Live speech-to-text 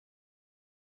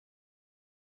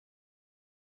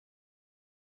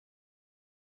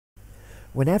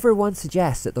Whenever one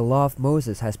suggests that the law of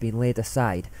Moses has been laid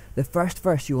aside, the first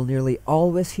verse you will nearly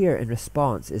always hear in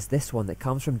response is this one that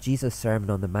comes from Jesus' Sermon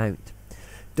on the Mount.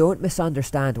 Don't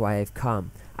misunderstand why I've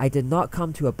come. I did not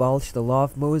come to abolish the law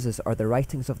of Moses or the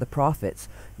writings of the prophets.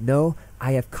 No,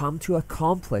 I have come to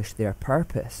accomplish their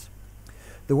purpose.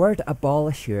 The word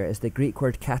abolish here is the Greek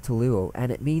word kataluo,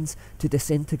 and it means to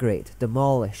disintegrate,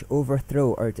 demolish,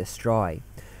 overthrow, or destroy.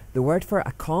 The word for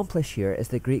accomplish here is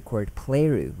the Greek word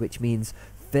plerou, which means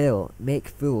fill, make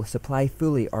full, supply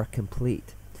fully, or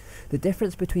complete. The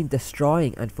difference between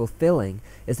destroying and fulfilling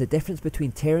is the difference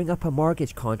between tearing up a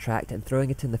mortgage contract and throwing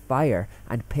it in the fire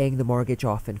and paying the mortgage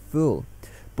off in full.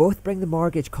 Both bring the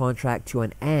mortgage contract to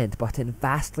an end, but in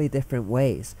vastly different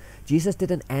ways. Jesus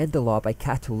didn't end the law by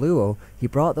kataluo, he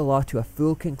brought the law to a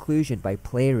full conclusion by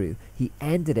plerou. He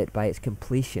ended it by its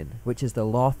completion, which is the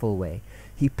lawful way.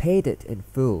 He paid it in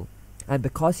full. And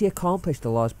because he accomplished the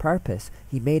law's purpose,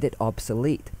 he made it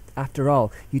obsolete. After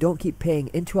all, you don't keep paying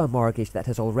into a mortgage that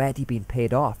has already been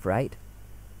paid off, right?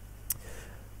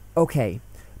 Okay,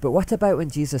 but what about when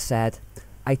Jesus said,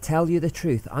 I tell you the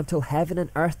truth, until heaven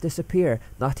and earth disappear,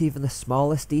 not even the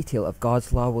smallest detail of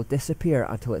God's law will disappear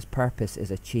until its purpose is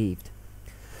achieved.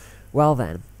 Well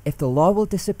then, if the law will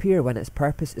disappear when its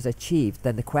purpose is achieved,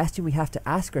 then the question we have to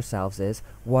ask ourselves is,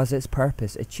 was its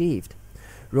purpose achieved?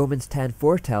 Romans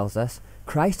 10:4 tells us,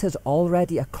 Christ has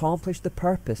already accomplished the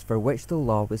purpose for which the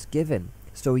law was given.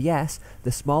 So yes,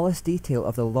 the smallest detail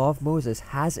of the law of Moses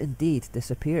has indeed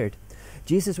disappeared.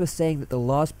 Jesus was saying that the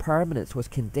law's permanence was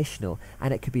conditional,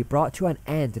 and it could be brought to an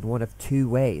end in one of two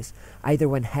ways, either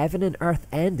when heaven and earth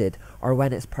ended, or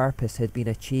when its purpose had been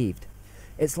achieved.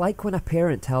 It's like when a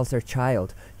parent tells their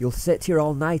child, you'll sit here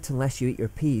all night unless you eat your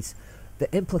peas.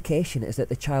 The implication is that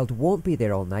the child won't be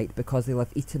there all night because they'll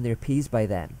have eaten their peas by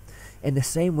then. In the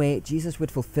same way, Jesus would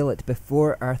fulfill it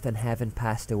before earth and heaven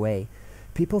passed away.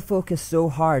 People focus so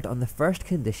hard on the first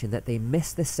condition that they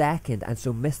miss the second and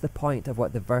so miss the point of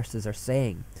what the verses are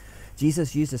saying.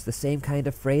 Jesus uses the same kind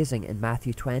of phrasing in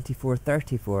Matthew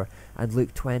 24:34 and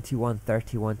Luke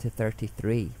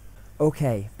 21:31-33.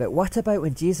 Okay, but what about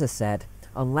when Jesus said,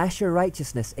 unless your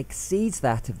righteousness exceeds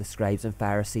that of the scribes and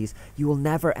Pharisees, you will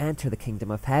never enter the kingdom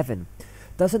of heaven?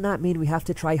 Doesn't that mean we have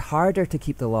to try harder to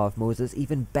keep the law of Moses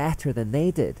even better than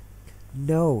they did?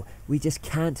 No, we just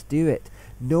can't do it.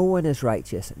 No one is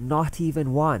righteous, not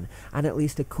even one, and it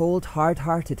leads to cold,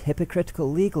 hard-hearted,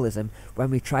 hypocritical legalism when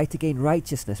we try to gain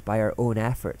righteousness by our own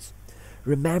efforts.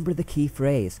 Remember the key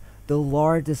phrase, the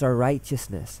Lord is our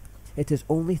righteousness. It is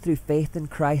only through faith in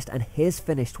Christ and his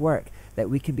finished work that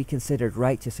we can be considered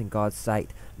righteous in God's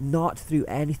sight, not through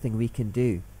anything we can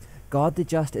do. God the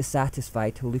just is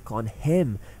satisfied to look on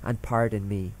him and pardon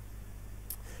me.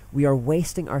 We are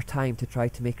wasting our time to try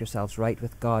to make ourselves right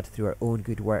with God through our own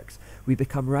good works. We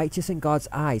become righteous in God's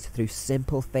eyes through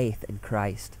simple faith in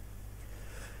Christ.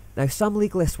 Now, some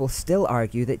legalists will still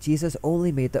argue that Jesus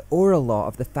only made the oral law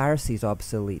of the Pharisees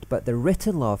obsolete, but the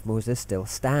written law of Moses still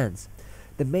stands.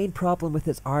 The main problem with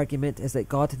this argument is that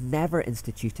God never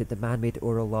instituted the man-made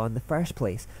oral law in the first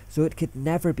place, so it could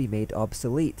never be made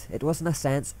obsolete. It was in a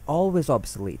sense always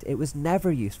obsolete. It was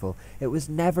never useful. It was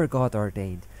never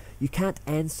God-ordained. You can't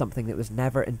end something that was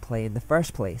never in play in the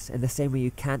first place, in the same way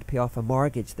you can't pay off a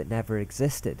mortgage that never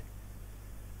existed.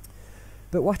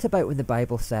 But what about when the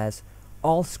Bible says,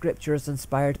 all scripture is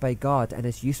inspired by God and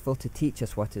is useful to teach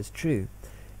us what is true?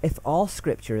 If all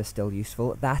scripture is still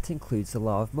useful, that includes the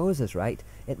law of Moses, right?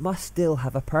 It must still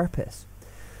have a purpose.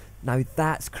 Now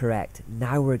that's correct.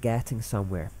 Now we're getting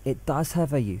somewhere. It does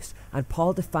have a use, and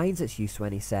Paul defines its use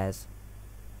when he says,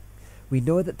 we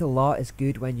know that the law is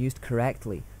good when used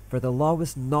correctly, for the law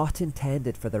was not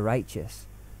intended for the righteous.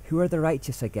 Who are the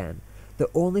righteous again? The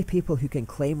only people who can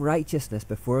claim righteousness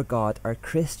before God are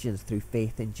Christians through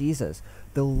faith in Jesus.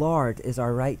 The Lord is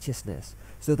our righteousness.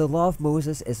 So the law of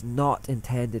Moses is not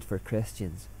intended for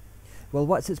Christians. Well,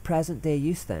 what's its present day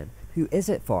use then? Who is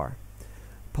it for?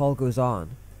 Paul goes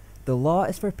on, the law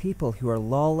is for people who are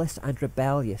lawless and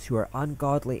rebellious, who are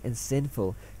ungodly and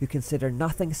sinful, who consider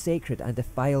nothing sacred and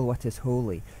defile what is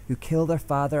holy, who kill their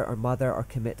father or mother or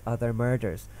commit other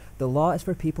murders. The law is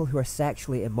for people who are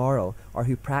sexually immoral, or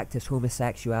who practice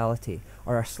homosexuality,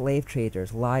 or are slave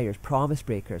traders, liars, promise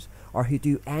breakers, or who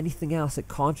do anything else that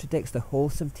contradicts the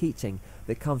wholesome teaching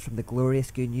that comes from the glorious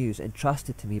good news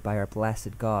entrusted to me by our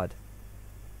blessed God.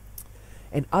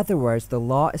 In other words, the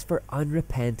law is for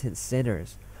unrepentant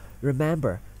sinners.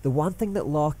 Remember, The one thing that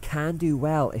law can do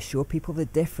well is show people the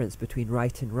difference between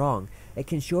right and wrong. It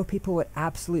can show people what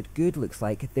absolute good looks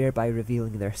like, thereby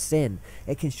revealing their sin.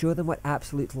 It can show them what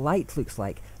absolute light looks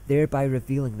like, thereby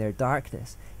revealing their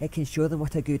darkness. It can show them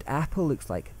what a good apple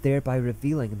looks like, thereby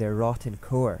revealing their rotten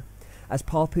core. As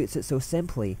Paul puts it so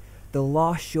simply, the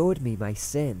law showed me my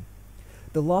sin.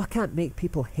 The law can't make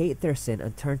people hate their sin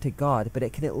and turn to God, but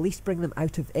it can at least bring them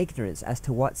out of ignorance as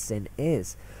to what sin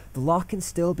is. The law can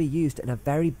still be used in a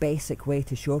very basic way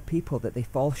to show people that they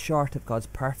fall short of God's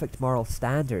perfect moral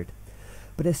standard.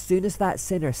 But as soon as that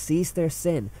sinner sees their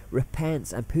sin,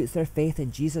 repents, and puts their faith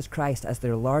in Jesus Christ as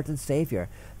their Lord and Saviour,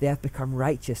 they have become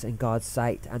righteous in God's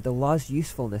sight, and the law's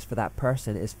usefulness for that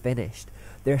person is finished.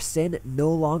 Their sin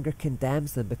no longer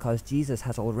condemns them because Jesus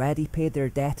has already paid their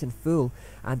debt in full,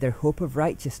 and their hope of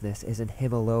righteousness is in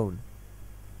Him alone.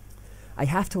 I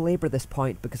have to labour this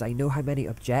point because I know how many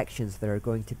objections there are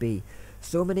going to be.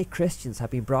 So many Christians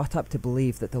have been brought up to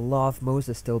believe that the law of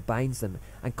Moses still binds them,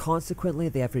 and consequently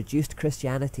they have reduced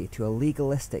Christianity to a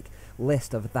legalistic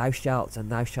list of thou shalt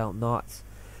and thou shalt nots.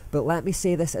 But let me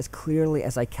say this as clearly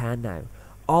as I can now.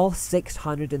 All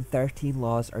 613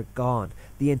 laws are gone.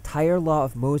 The entire law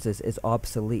of Moses is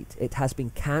obsolete. It has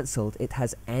been cancelled. It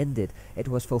has ended. It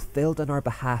was fulfilled on our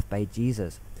behalf by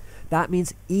Jesus. That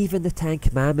means even the 10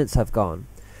 Commandments have gone.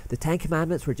 The 10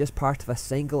 Commandments were just part of a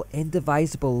single,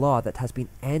 indivisible law that has been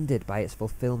ended by its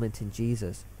fulfillment in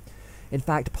Jesus. In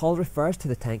fact, Paul refers to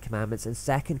the 10 Commandments in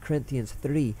 2 Corinthians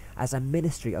 3 as a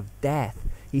ministry of death.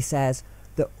 He says,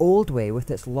 "The old way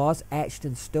with its laws etched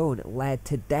in stone led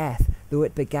to death, though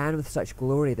it began with such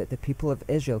glory that the people of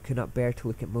Israel could not bear to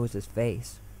look at Moses'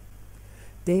 face."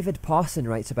 David Pawson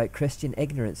writes about Christian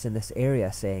ignorance in this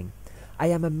area, saying, "I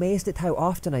am amazed at how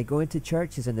often I go into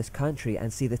churches in this country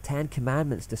and see the 10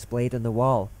 Commandments displayed on the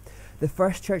wall. The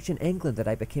first church in England that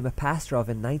I became a pastor of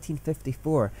in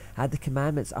 1954 had the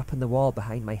commandments up on the wall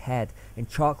behind my head in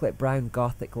chocolate brown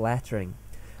Gothic lettering.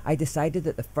 I decided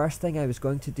that the first thing I was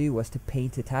going to do was to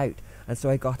paint it out, and so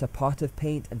I got a pot of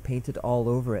paint and painted all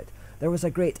over it. There was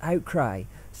a great outcry.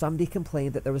 Somebody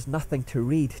complained that there was nothing to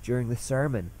read during the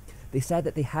sermon. They said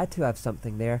that they had to have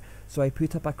something there, so I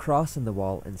put up a cross on the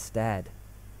wall instead."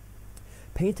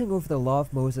 Painting over the law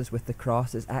of Moses with the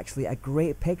cross is actually a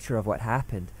great picture of what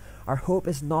happened. Our hope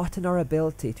is not in our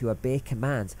ability to obey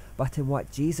commands, but in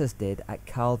what Jesus did at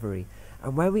Calvary.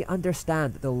 And when we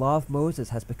understand that the law of Moses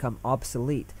has become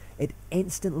obsolete, it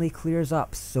instantly clears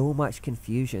up so much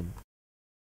confusion.